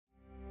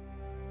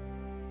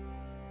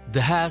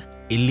Det här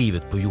är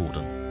Livet på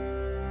jorden.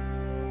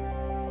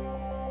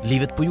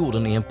 Livet på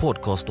jorden är en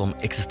podcast om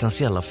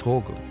existentiella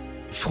frågor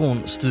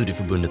från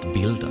studieförbundet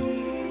Bilda.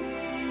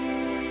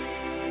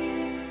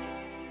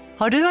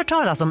 Har du hört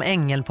talas om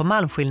Ängeln på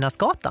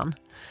Malmskillnadsgatan?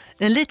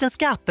 En liten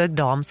skarpögd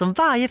dam som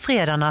varje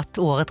fredag natt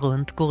året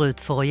runt går ut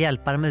för att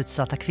hjälpa de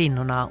utsatta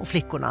kvinnorna och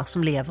flickorna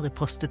som lever i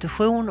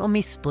prostitution och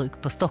missbruk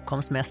på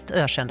Stockholms mest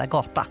ökända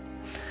gata.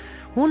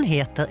 Hon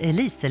heter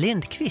Elise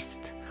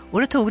Lindqvist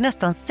och det tog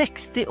nästan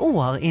 60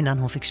 år innan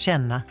hon fick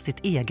känna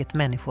sitt eget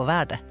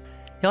människovärde.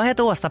 Jag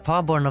heter Åsa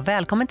Parborn och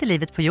välkommen till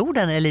Livet på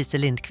jorden, Elise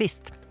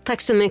Lindqvist.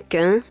 Tack så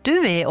mycket.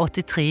 Du är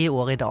 83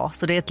 år idag,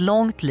 så det är ett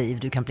långt liv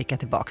du kan blicka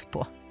tillbaks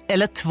på.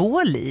 Eller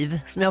 2 liv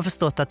som jag har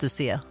förstått att du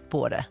ser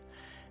på det.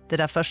 Det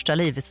där första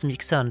livet som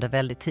gick sönder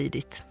väldigt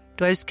tidigt.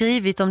 Du har ju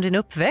skrivit om din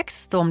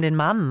uppväxt och om din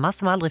mamma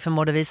som aldrig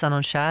förmådde visa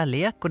någon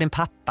kärlek och din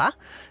pappa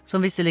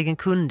som visserligen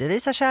kunde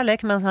visa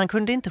kärlek men han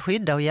kunde inte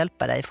skydda och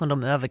hjälpa dig från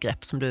de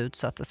övergrepp som du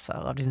utsattes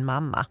för av din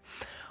mamma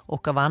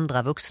och av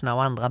andra vuxna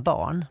och andra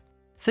barn.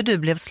 För du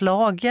blev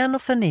slagen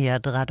och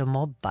förnedrad och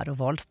mobbad och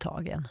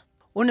våldtagen.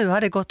 Och nu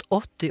har det gått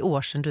 80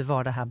 år sedan du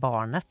var det här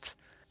barnet.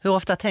 Hur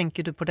ofta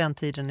tänker du på den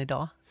tiden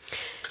idag?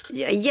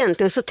 Ja,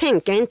 egentligen så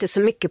tänker jag inte så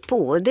mycket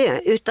på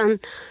det, utan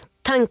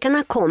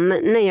tankarna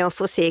kommer när jag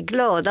får se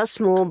glada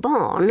små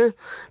barn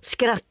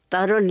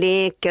skrattar och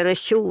leker och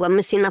tjoar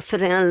med sina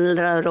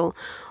föräldrar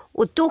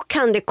och då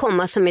kan det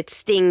komma som ett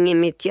sting i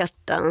mitt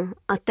hjärta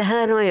att det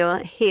här har jag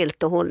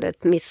helt och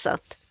hållet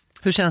missat.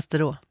 Hur känns det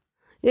då?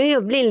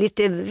 Jag blir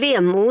lite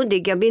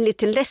vemodig, jag blir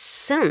lite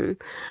ledsen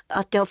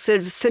att jag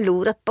har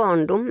förlorat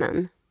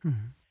barndomen.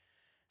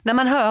 När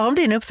man hör om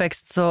din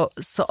uppväxt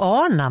så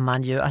anar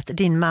man ju att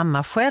din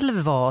mamma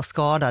själv var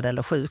skadad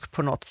eller sjuk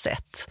på något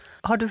sätt.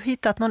 Har du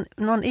hittat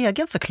någon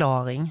egen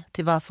förklaring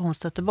till varför hon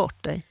stötte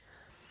bort dig?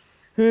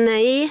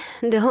 Nej,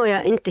 det har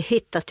jag inte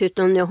hittat,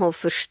 utan jag har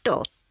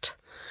förstått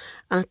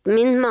att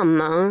min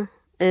mamma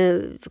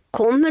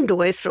kommer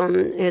då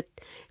ifrån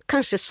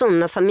kanske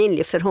sådana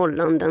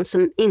familjeförhållanden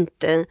som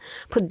inte,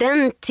 på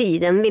den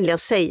tiden vill jag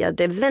säga,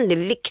 det är väldigt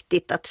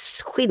viktigt att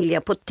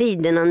skilja på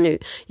tiderna nu.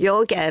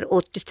 Jag är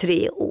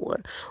 83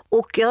 år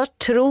och jag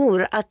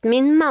tror att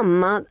min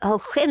mamma har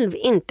själv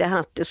inte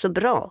haft det så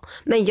bra.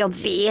 Men jag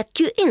vet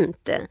ju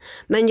inte.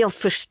 Men jag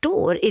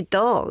förstår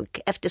idag,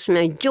 eftersom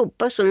jag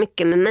jobbar så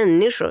mycket med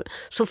människor,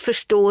 så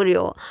förstår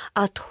jag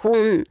att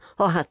hon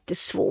har haft det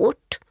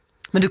svårt.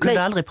 Men du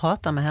kunde aldrig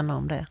prata med henne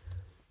om det?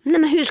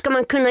 Nej, men hur ska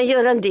man kunna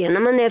göra det när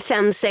man är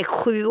 5, 6,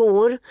 7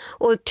 år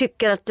och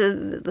tycker att,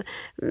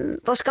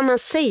 vad ska man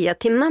säga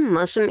till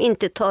mamma som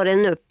inte tar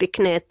en upp i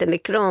knät eller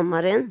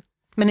kramar en?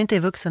 Men inte i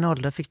vuxen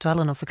ålder fick du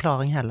aldrig någon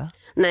förklaring heller?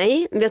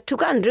 Nej, jag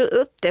tog aldrig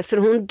upp det för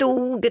hon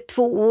dog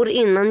 2 år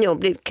innan jag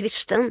blev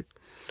kristen.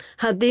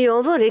 Hade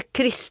jag varit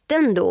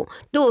kristen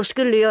då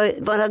skulle jag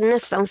vara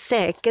nästan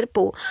säker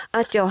på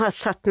att jag har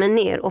satt mig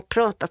ner och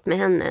pratat med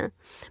henne.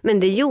 Men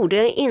det gjorde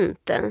jag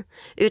inte.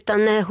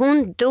 Utan när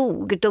hon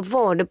dog, då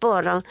var det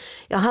bara,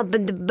 jag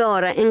hade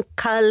bara en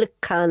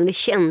kall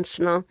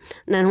känsla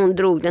när hon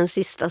drog den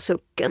sista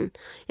sucken.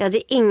 Jag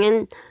hade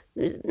ingen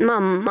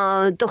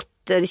mamma,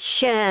 dotter,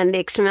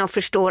 kärlek som jag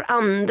förstår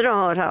andra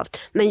har haft.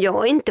 Men jag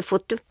har inte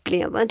fått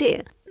uppleva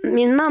det.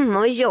 Min mamma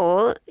och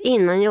jag,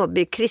 innan jag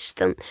blev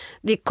kristen,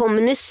 vi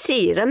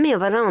kommunicerade med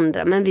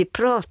varandra men vi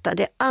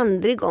pratade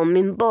aldrig om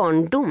min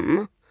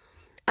barndom.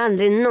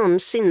 Aldrig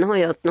någonsin har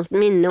jag något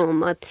minne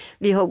om att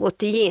vi har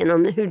gått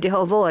igenom hur det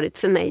har varit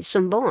för mig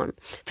som barn.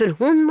 För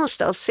hon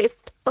måste ha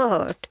sett och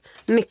hört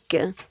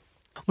mycket.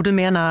 Och du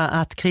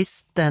menar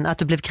att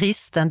du blev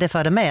kristen, det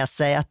förde med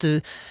sig att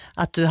du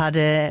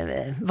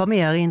var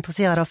mer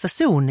intresserad av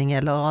försoning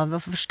eller av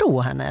att förstå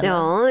henne? Eller?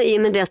 Ja, i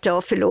och med det att jag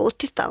har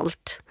förlåtit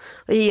allt.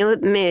 Och i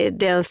och med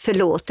den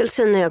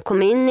förlåtelsen när jag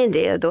kom in i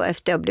det då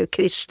efter jag blev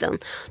kristen,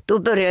 då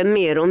började jag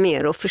mer och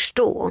mer att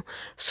förstå.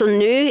 Så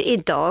nu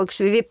idag,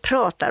 så vi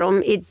pratar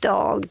om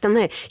idag, de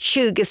här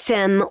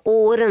 25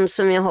 åren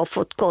som jag har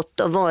fått gått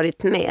och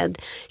varit med.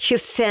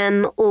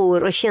 25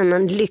 år och känna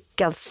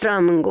lycka,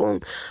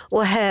 framgång.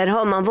 Och här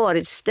har man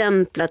varit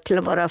stämplad till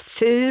att vara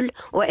ful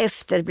och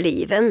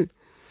efterbliven.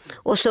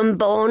 Och som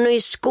barn och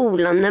i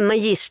skolan när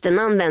magistern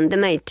använde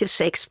mig till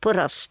sex på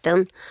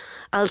rasten,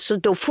 alltså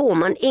då får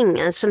man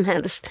ingen som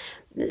helst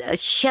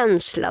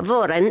känsla.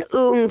 Vara en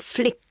ung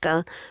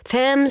flicka,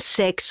 5,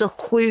 6 och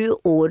 7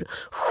 år.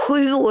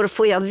 7 år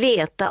får jag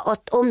veta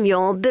att om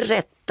jag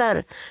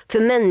berättar för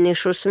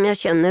människor som jag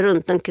känner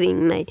runt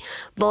omkring mig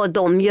vad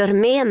de gör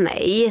med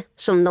mig,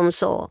 som de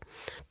sa,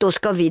 då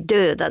ska vi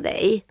döda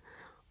dig.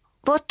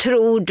 Vad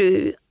tror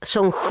du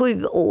som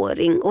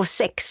 7-åring och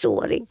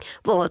 6-åring?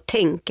 Vad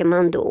tänker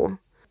man då?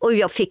 Och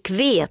jag fick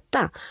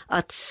veta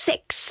att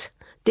sex,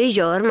 det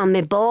gör man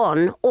med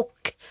barn och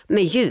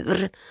med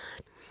djur.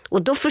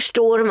 Och då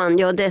förstår man,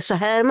 ja det är så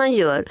här man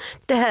gör.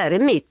 Det här är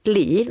mitt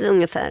liv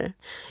ungefär.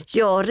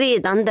 Jag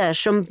redan där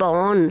som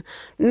barn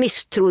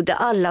misstrodde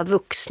alla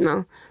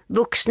vuxna.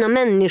 Vuxna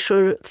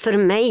människor för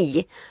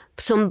mig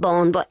som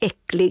barn var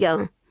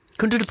äckliga.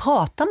 Kunde du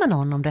prata med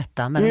någon om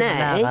detta? Med den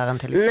här läraren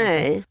till exempel?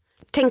 Nej.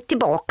 Tänk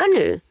tillbaka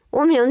nu.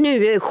 Om jag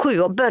nu är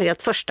 7 och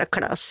börjat första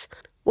klass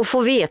och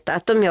får veta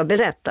att om jag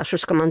berättar så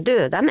ska man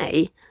döda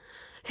mig.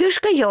 Hur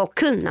ska jag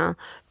kunna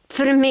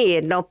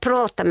förmedla och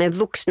prata med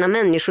vuxna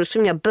människor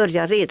som jag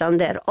börjar redan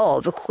där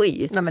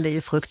avsky? Nej, men det är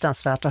ju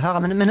fruktansvärt att höra.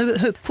 Men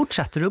hur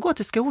fortsatte du gå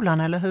till skolan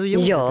eller hur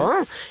gjorde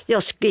du?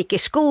 Jag gick i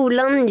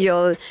skolan,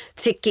 jag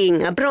fick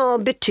inga bra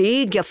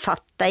betyg, jag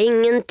fattade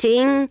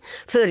ingenting.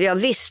 För jag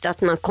visste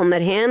att man kommer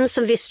hem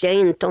så visste jag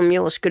inte om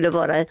jag skulle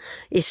vara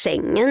i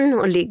sängen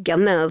och ligga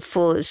med och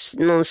få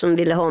någon som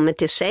ville ha mig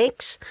till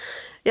sex.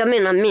 Jag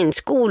menar, min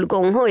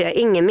skolgång har jag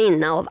ingen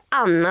minne av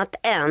annat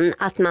än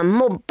att man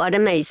mobbade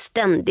mig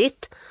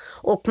ständigt.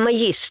 Och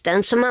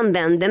magistern som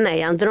använde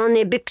mig, han drar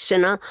ner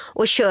byxorna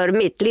och kör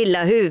mitt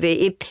lilla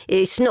huvud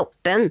i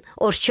snoppen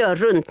och kör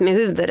runt med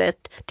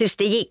huvudet tills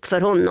det gick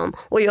för honom.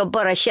 Och jag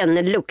bara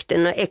känner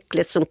lukten och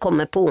äcklet som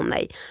kommer på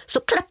mig. Så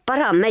klappar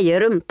han mig i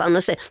rumpan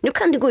och säger, nu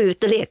kan du gå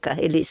ut och leka,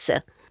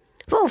 Elise.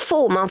 Vad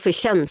får man för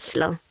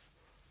känsla?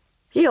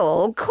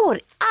 Jag har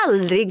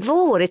aldrig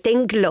varit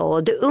en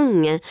glad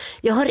unge.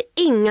 Jag har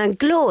inga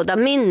glada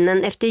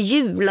minnen efter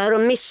jular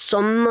och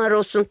midsommar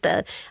och sånt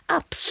där.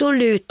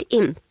 Absolut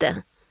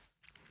inte.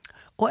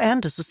 Och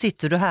ändå så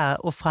sitter du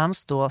här och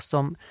framstår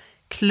som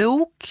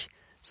klok,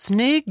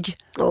 snygg,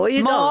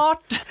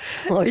 smart,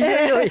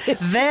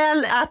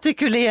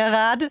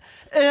 välartikulerad,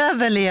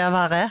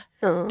 överlevare.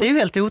 Ja. Det är ju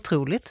helt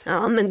otroligt.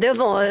 Ja, men det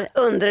var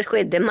undret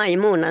skedde maj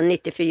månad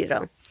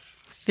 94.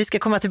 Vi ska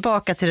komma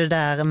tillbaka till det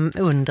där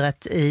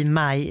undret i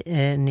maj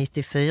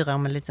 94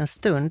 om en liten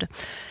stund.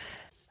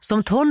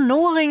 Som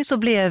tonåring så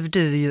blev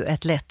du ju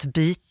ett lätt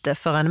byte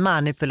för en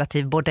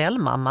manipulativ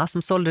bordellmamma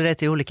som sålde det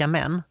till olika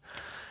män.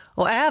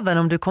 Och även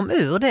om du kom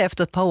ur det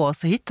efter ett par år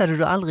så hittade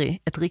du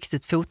aldrig ett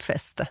riktigt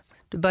fotfäste.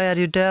 Du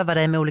började ju döva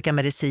dig med olika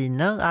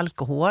mediciner,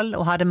 alkohol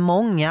och hade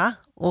många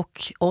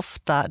och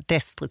ofta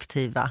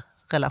destruktiva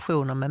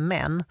relationer med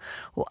män.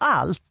 Och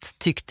allt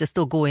tycktes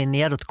då gå i en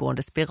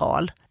nedåtgående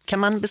spiral. Kan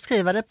man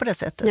beskriva det på det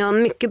sättet? Ja,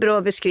 mycket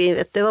bra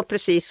beskrivet. Det var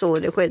precis så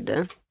det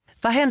skedde.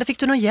 Vad hände? Fick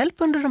du någon hjälp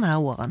under de här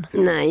åren?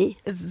 Nej.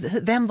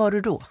 Vem var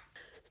du då?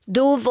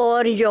 Då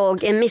var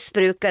jag en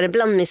missbrukare,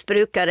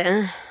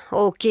 blandmissbrukare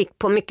och gick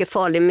på mycket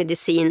farlig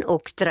medicin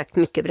och drack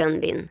mycket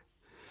brännvin.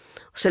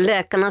 Så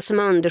läkarna som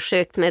har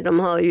undersökt mig, de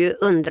har ju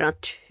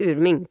undrat hur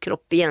min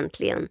kropp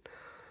egentligen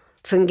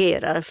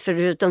fungerar.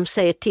 För de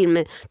säger till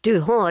mig, du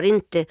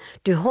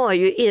har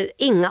ju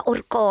inga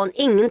organ,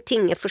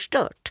 ingenting är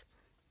förstört.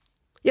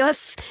 Jag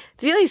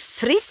är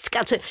frisk,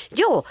 alltså.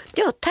 Ja,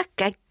 jag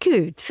tackar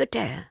Gud för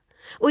det.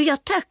 Och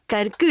jag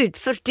tackar Gud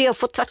för det jag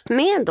fått varit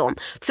med om.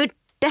 För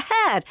det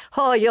här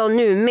har jag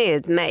nu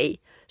med mig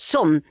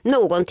som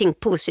någonting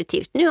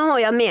positivt. Nu har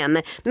jag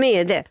med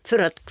det för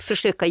att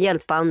försöka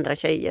hjälpa andra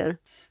tjejer.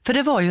 För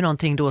det var ju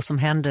någonting då som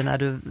hände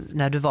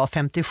när du var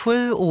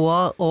 57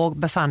 år och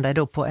befann dig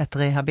då på ett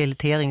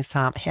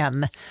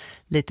rehabiliteringshem,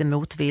 lite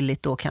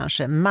motvilligt då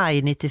kanske.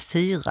 Maj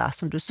 94,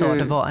 som du sa,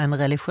 det var en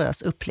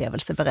religiös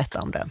upplevelse.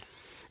 Berätta om det.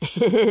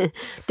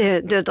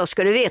 Då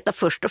ska du veta,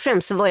 först och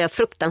främst så var jag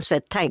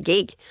fruktansvärt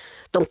taggig.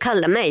 De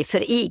kallade mig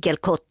för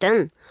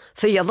igelkotten,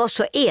 för jag var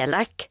så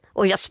elak.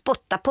 Och jag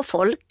spottade på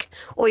folk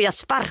och jag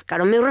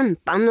sparkade dem i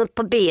rumpan och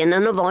på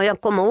benen och vad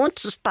jag kom åt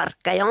så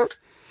sparkade jag.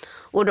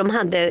 Och de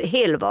hade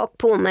helvak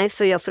på mig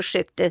för jag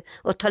försökte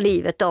att ta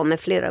livet av mig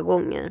flera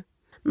gånger.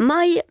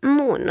 Maj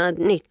månad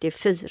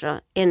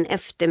 94, en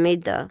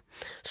eftermiddag,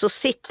 så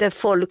sitter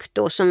folk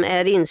då som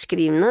är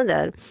inskrivna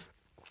där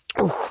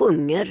och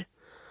sjunger.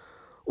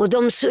 Och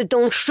de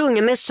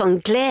sjunger med sån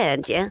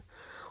glädje.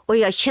 Och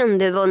jag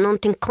kände det var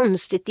någonting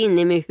konstigt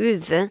inne i mitt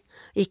huvud,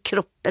 i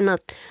kroppen,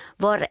 att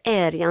var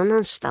är jag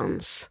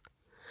någonstans?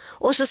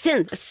 Och så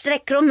sen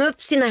sträcker de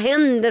upp sina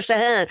händer så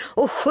här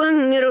och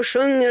sjunger och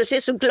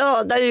ser så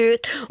glada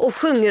ut och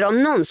sjunger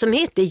om någon som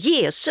heter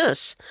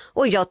Jesus.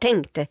 Och jag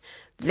tänkte,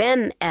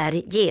 vem är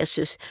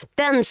Jesus?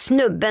 Den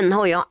snubben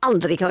har jag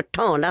aldrig hört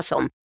talas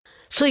om.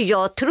 Så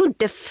jag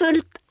trodde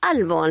fullt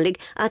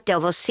allvarligt att jag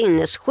var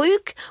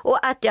sinnessjuk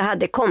och att jag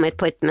hade kommit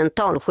på ett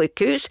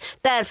mentalsjukhus.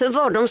 Därför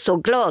var de så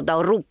glada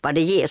och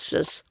ropade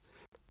Jesus.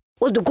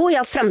 Och då går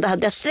jag fram, då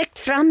hade jag sträckt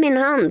fram min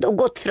hand och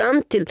gått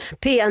fram till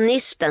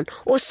pianisten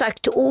och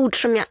sagt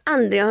ord som jag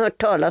aldrig har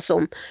hört talas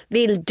om.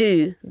 Vill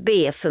du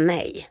be för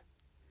mig?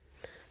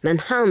 Men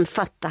han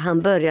fattade,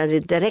 han började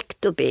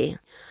direkt att be.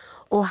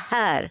 Och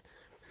här,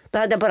 då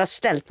hade jag bara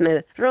ställt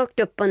mig rakt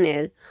upp och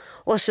ner.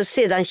 Och så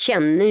sedan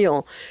känner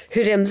jag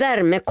hur en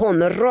värme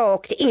kommer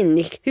rakt in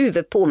i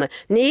huvudet på mig.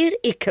 Ner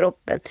i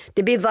kroppen.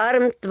 Det blir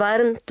varmt.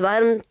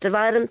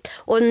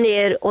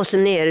 Och så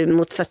ner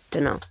mot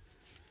fötterna.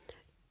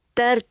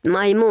 Där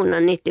maj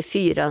månad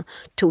 94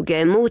 tog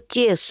jag emot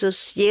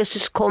Jesus.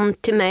 Jesus kom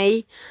till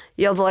mig.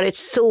 Jag var ett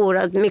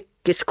sårad,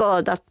 mycket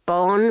skadat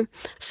barn.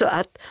 Så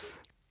att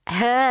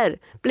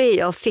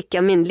här fick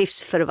jag min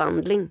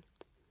livsförvandling.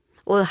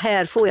 Och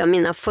här får jag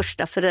mina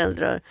första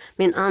föräldrar.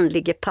 Min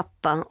andlige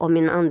pappa och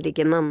min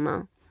andlige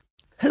mamma.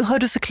 Hur har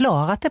du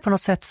förklarat det på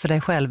något sätt för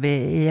dig själv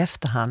i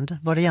efterhand?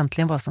 Vad det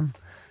egentligen var som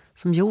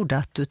som gjorde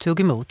att du tog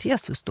emot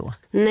Jesus då?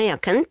 Nej,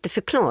 jag kan inte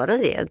förklara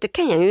det. Det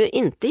kan jag ju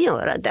inte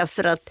göra.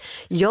 Därför att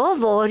jag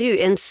var ju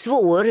en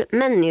svår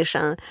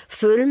människa,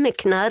 full med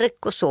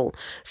knark och så.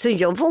 Så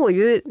jag var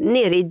ju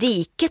nere i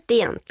diket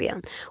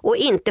egentligen. Och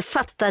inte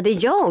fattade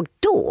jag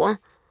då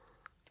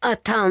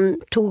att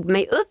han tog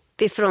mig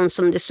upp ifrån,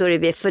 som det står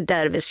i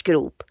fördärvets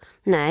grop.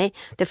 Nej,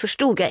 det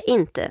förstod jag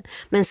inte.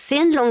 Men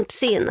sen långt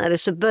senare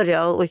så började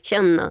jag att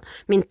känna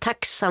min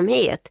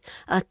tacksamhet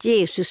att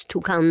Jesus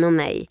tog hand om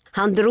mig.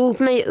 Han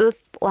drog mig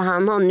upp och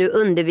han har nu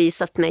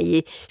undervisat mig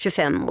i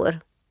 25 år.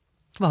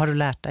 Vad har du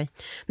lärt dig?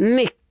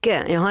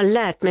 Mycket. Jag har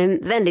lärt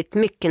mig väldigt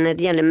mycket när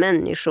det gäller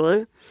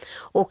människor.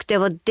 Och det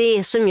var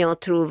det som jag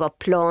tror var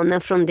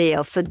planen från det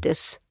jag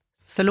föddes.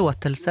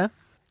 Förlåtelse,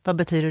 vad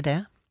betyder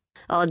det?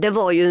 Ja, det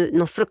var ju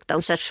något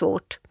fruktansvärt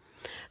svårt.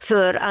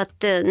 För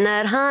att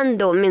när han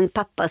då, min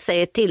pappa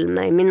säger till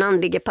mig, min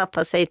andlige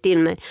pappa säger till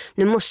mig,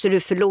 nu måste du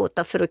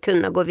förlåta för att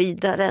kunna gå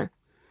vidare.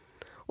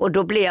 Och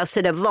då blir jag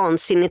så där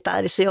vansinnigt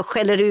arg så jag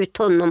skäller ut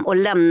honom och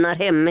lämnar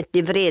hemmet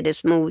i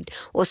vredesmod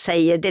och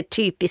säger, det är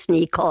typiskt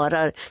ni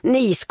karar,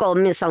 ni ska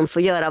minsann få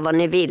göra vad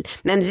ni vill,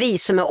 men vi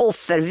som är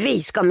offer,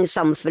 vi ska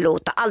minsann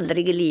förlåta,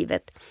 aldrig i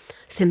livet.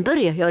 Sen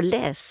börjar jag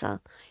läsa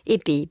i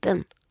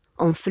Bibeln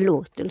om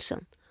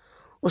förlåtelsen.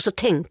 Och så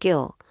tänker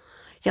jag,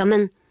 ja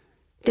men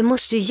det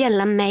måste ju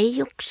gälla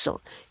mig också.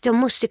 Jag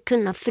måste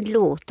kunna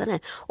förlåta det.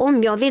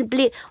 Om jag vill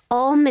bli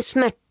av med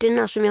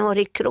smärtorna som jag har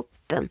i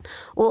kroppen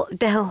och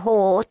det här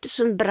hatet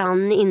som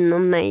brann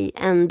inom mig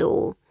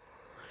ändå,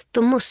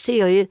 då måste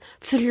jag ju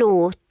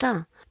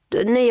förlåta.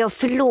 När jag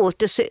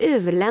förlåter så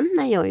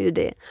överlämnar jag ju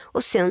det.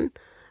 Och sen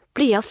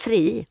blir jag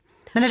fri.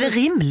 Men är det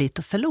rimligt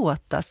att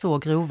förlåta så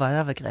grova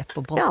övergrepp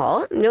och brott?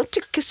 Ja, jag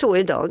tycker så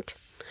idag.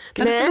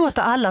 Kan du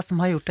förlåta alla som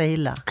har gjort dig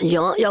illa?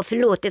 Ja, jag har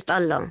förlåtit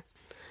alla.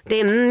 Det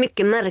är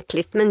mycket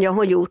märkligt, men jag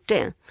har gjort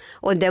det.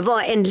 Och det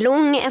var en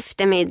lång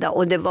eftermiddag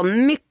och det var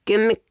mycket,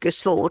 mycket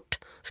svårt.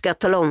 Ska jag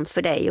tala om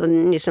för dig och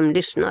ni som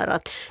lyssnar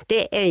att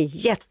det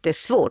är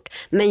jättesvårt.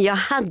 Men jag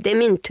hade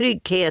min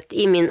trygghet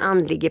i min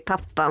andlige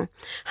pappa.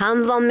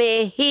 Han var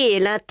med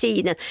hela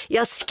tiden.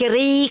 Jag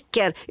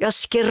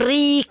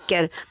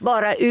skriker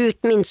bara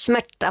ut min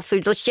smärta, för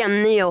då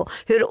känner jag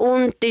hur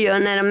ont det gör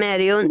när de är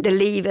i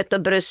underlivet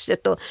och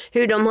bröstet och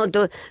hur de har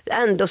då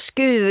ändå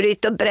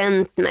skurit och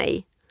bränt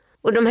mig.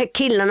 Och de här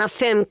killarna,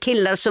 5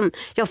 killar som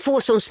jag får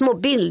som små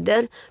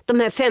bilder. De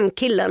här 5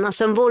 killarna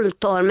som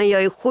våldtar mig,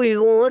 jag är 7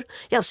 år.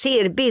 Jag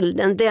ser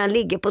bilden där jag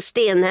ligger på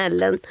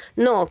stenhällen,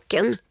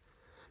 naken.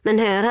 Men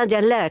här hade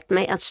jag lärt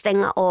mig att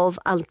stänga av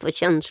allt vad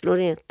känslor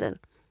heter.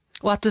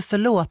 Och att du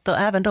förlåter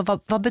även då,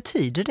 vad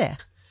betyder det?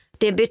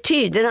 Det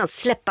betyder att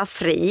släppa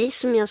fri,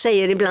 som jag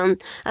säger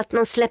ibland. Att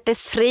man släpper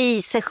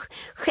fri sig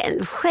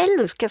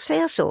själv ska jag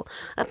säga så.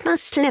 Att man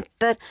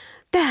släpper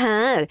det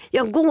här,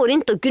 jag går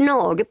inte och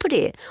gnager på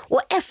det.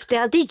 Och efter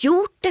jag hade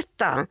gjort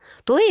detta,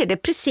 då är det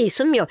precis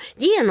som jag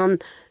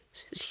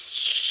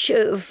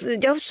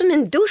som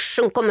en dusch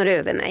som kommer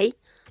över mig.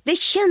 Det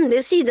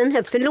kändes i den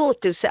här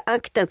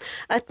förlåtelseakten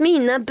att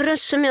mina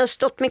bröst som jag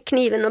stått med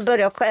kniven och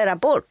börjat skära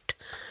bort,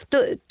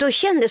 då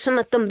kändes det som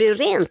att de blev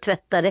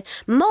rentvättade.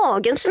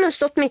 Magen som jag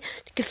stått med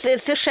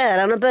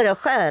förskäran och börjat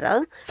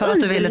skära. För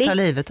att du ville ta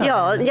livet av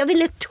Ja, den. jag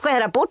ville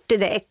skära bort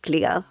det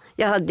äckliga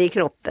jag hade i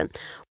kroppen.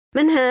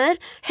 Men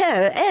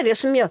här är det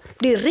som jag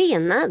blir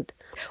renad.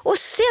 Och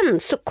sen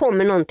så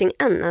kommer någonting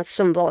annat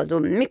som var då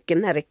mycket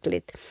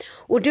märkligt.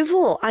 Och det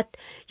var att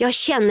jag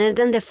känner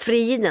den där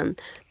friden,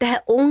 det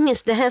här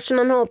ångest, det här som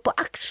man har på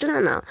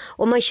axlarna.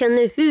 Och man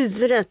känner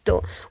huvudet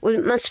och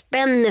man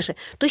spänner sig.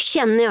 Då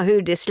känner jag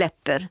hur det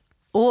släpper.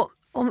 Och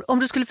om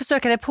du skulle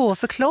försöka dig på att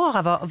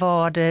förklara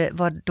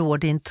vad då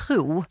din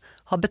tro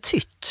har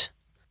betytt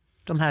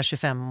de här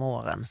 25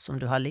 åren som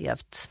du har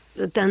levt.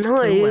 Den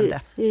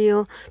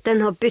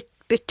har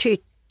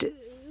betytt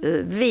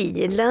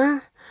vila.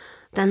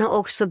 Den har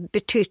också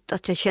betytt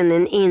att jag känner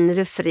en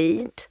inre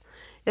frid.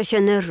 Jag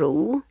känner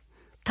ro,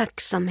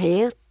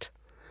 tacksamhet.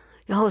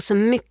 Jag har så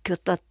mycket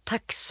att vara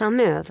tacksam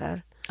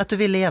över. Att du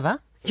vill leva?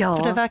 Ja.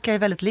 För det verkar ju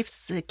väldigt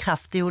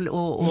livskraftig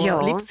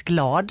och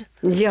livsglad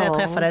när jag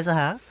träffar dig så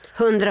här.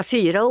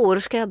 104 år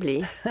ska jag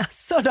bli.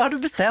 Så då har du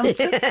bestämt.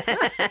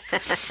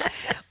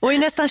 Och i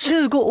nästan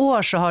 20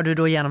 år så har du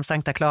då genom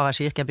Sankta Clara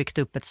kyrka byggt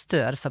upp ett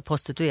stöd för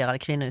prostituerade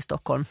kvinnor i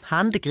Stockholm.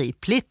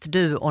 Handgripligt,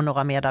 du och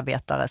några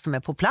medarbetare som är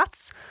på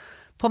plats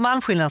på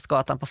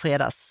Malmskillnadsgatan på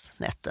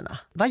fredagsnätterna.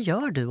 Vad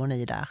gör du och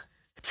ni där?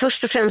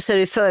 Först och främst är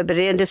det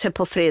förberedelse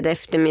på fredag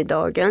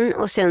eftermiddagen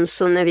och sen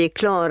så när vi är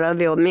klara,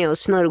 vi har med oss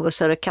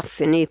smörgåsar och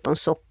kaffe,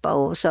 nyponsoppa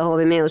och så har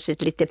vi med oss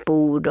ett litet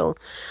bord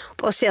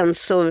och sen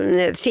så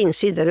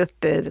finns vi där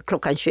uppe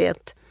klockan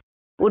 21.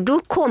 Och då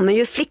kommer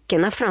ju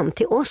flickorna fram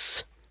till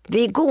oss.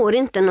 Vi går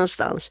inte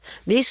någonstans.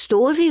 Vi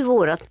står vid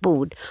vårat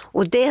bord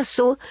och det är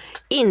så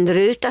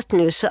inrutat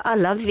nu så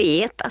alla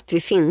vet att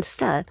vi finns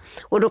där.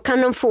 Och då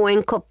kan de få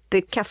en kopp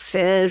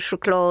kaffe,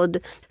 choklad,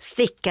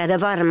 stickade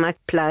varma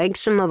plagg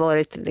som har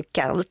varit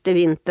kallt i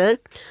vinter.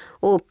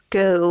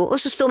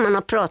 Och så står man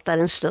och pratar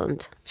en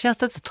stund. Känns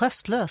det inte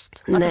tröstlöst?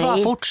 Att Nej. det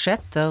bara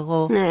fortsätter?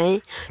 Och...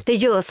 Nej, det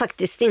gör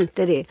faktiskt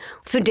inte det.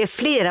 För det är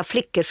flera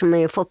flickor som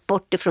har fått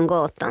bort ifrån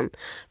gatan.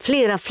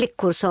 Flera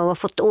flickor som har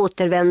fått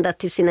återvända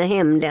till sina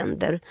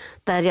hemländer.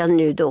 Där jag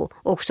nu då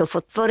också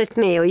fått varit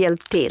med och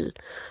hjälpt till.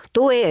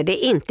 Då är det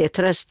inte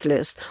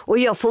tröstlöst. Och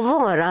jag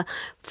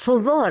får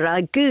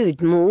vara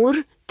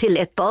gudmor till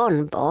ett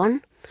barnbarn.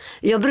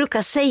 Jag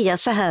brukar säga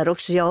så här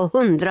också, jag har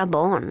 100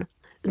 barn.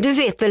 Du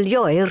vet väl,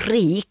 jag är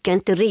rik, jag är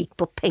inte rik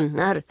på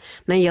pengar,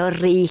 men jag är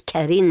rik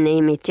här inne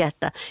i mitt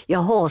hjärta. Jag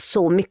har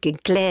så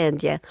mycket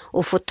glädje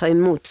och får ta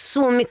emot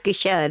så mycket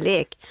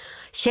kärlek.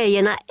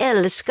 Tjejerna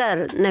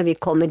älskar när vi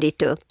kommer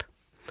dit upp.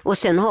 Och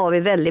sen har vi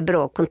väldigt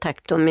bra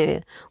kontakt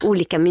med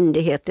olika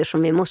myndigheter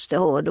som vi måste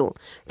ha då.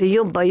 Vi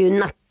jobbar ju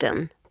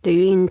natten, det är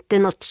ju inte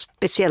något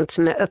speciellt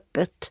som är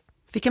öppet.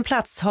 Vilken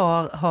plats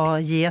har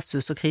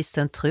Jesus och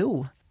kristen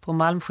tro på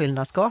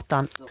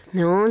Malmskillnadsgatan?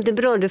 Ja, det är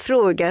bra du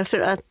frågar, för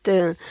att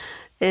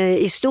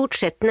i stort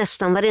sett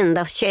nästan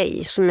varenda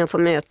tjej som jag får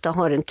möta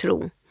har en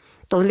tro.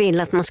 De vill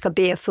att man ska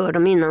be för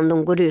dem innan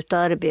de går ut och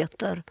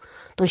arbetar.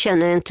 De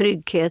känner en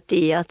trygghet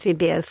i att vi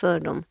ber för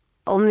dem.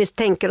 Om vi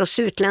tänker oss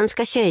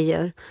utländska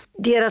tjejer,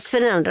 deras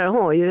föräldrar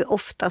har ju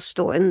oftast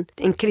då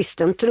en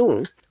kristen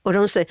tro. Och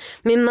de säger,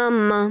 min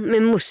mamma,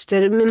 min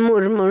moster, min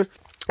mormor,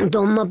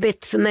 de har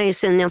bett för mig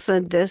sedan jag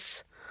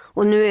föddes.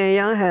 Och nu är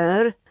jag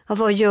här. Ja,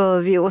 vad gör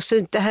vi? Och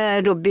så det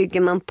här då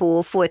bygger man på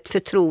att få ett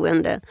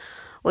förtroende.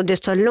 Och det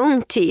tar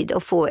lång tid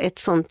att få ett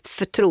sånt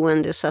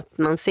förtroende så att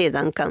man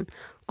sedan kan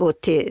gå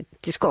till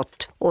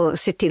skott och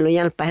se till att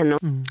hjälpa henne.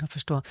 Jag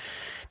förstår.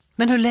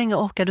 Men hur länge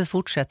orkar du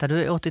fortsätta?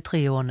 Du är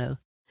 83 år nu.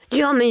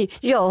 Ja, men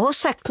jag har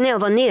sagt när jag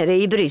var nere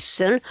i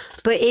Bryssel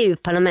på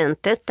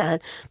EU-parlamentet där,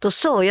 då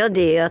sa jag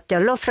det att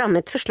jag la fram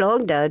ett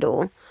förslag där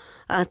då.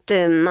 Att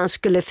man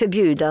skulle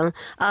förbjuda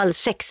all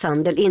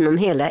sexhandel inom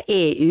hela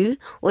EU,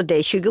 och det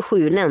är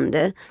 27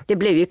 länder. Det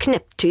blev ju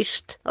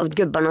knäpptyst av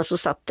gubbarna som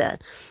satt där.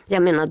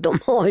 Jag menar, de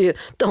har ju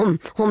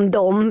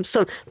de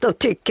som de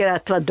tycker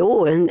att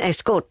vadå, en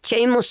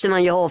eskorttjej måste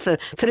man ju ha, för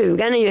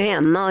frugan är ju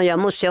hemma och jag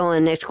måste ha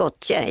en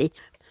eskorttjej.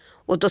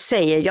 Och då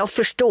säger jag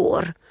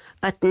förstår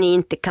att ni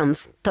inte kan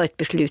ta ett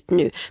beslut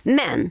nu.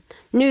 Men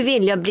nu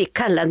vill jag bli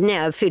kallad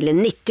när jag fyller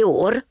 90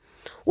 år.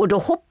 Och då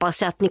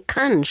hoppas jag att ni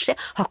kanske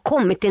har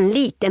kommit en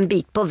liten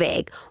bit på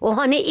väg. Och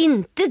har ni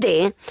inte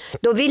det,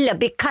 då vill jag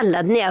bli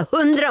kallad när jag är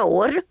 100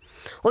 år.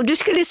 Och du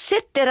skulle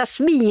sett deras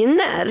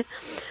miner.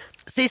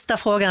 Sista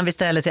frågan vi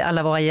ställer till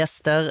alla våra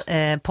gäster.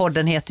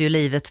 Podden heter ju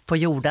Livet på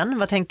jorden.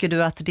 Vad tänker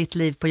du att ditt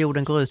liv på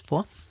jorden går ut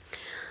på?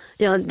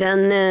 Ja,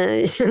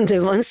 det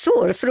var en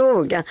svår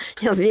fråga.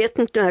 Jag vet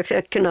inte om jag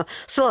ska kunna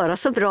svara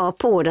så bra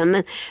på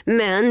den.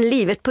 Men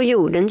livet på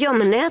jorden, ja,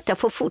 men är att jag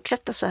får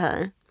fortsätta så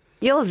här.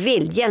 Jag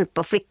vill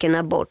hjälpa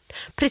flickorna bort,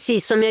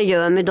 precis som jag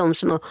gör med de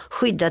som har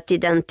skyddat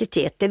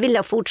identitet. Det vill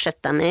jag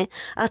fortsätta med,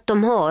 att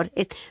de har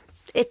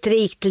ett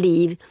rikt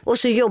liv, och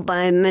så jobbar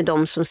jag med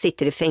de som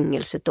sitter i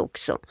fängelset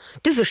också.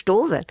 Du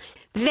förstår väl?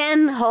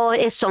 Vem har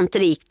ett sånt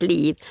rikt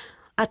liv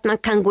att man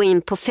kan gå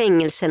in på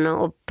fängelserna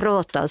och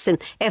prata sen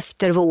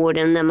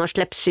eftervården när man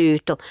släpps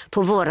ut och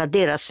får vara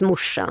deras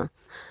morsa?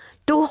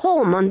 Då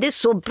har man det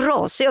så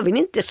bra, så jag vill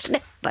inte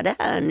släppa det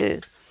här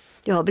nu.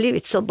 Jag har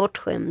blivit så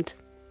bortskämd.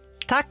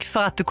 Tack för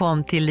att du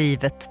kom till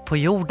Livet på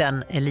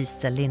jorden,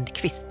 Elise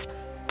Lindqvist.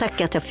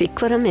 Tack att jag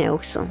fick vara med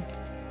också.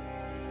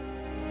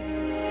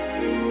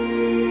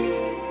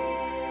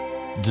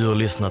 Du har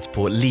lyssnat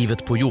på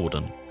Livet på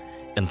jorden,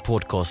 en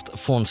podcast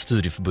från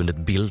studieförbundet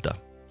Bilda.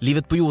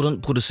 Livet på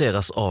jorden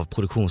produceras av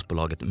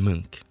produktionsbolaget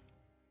Munk.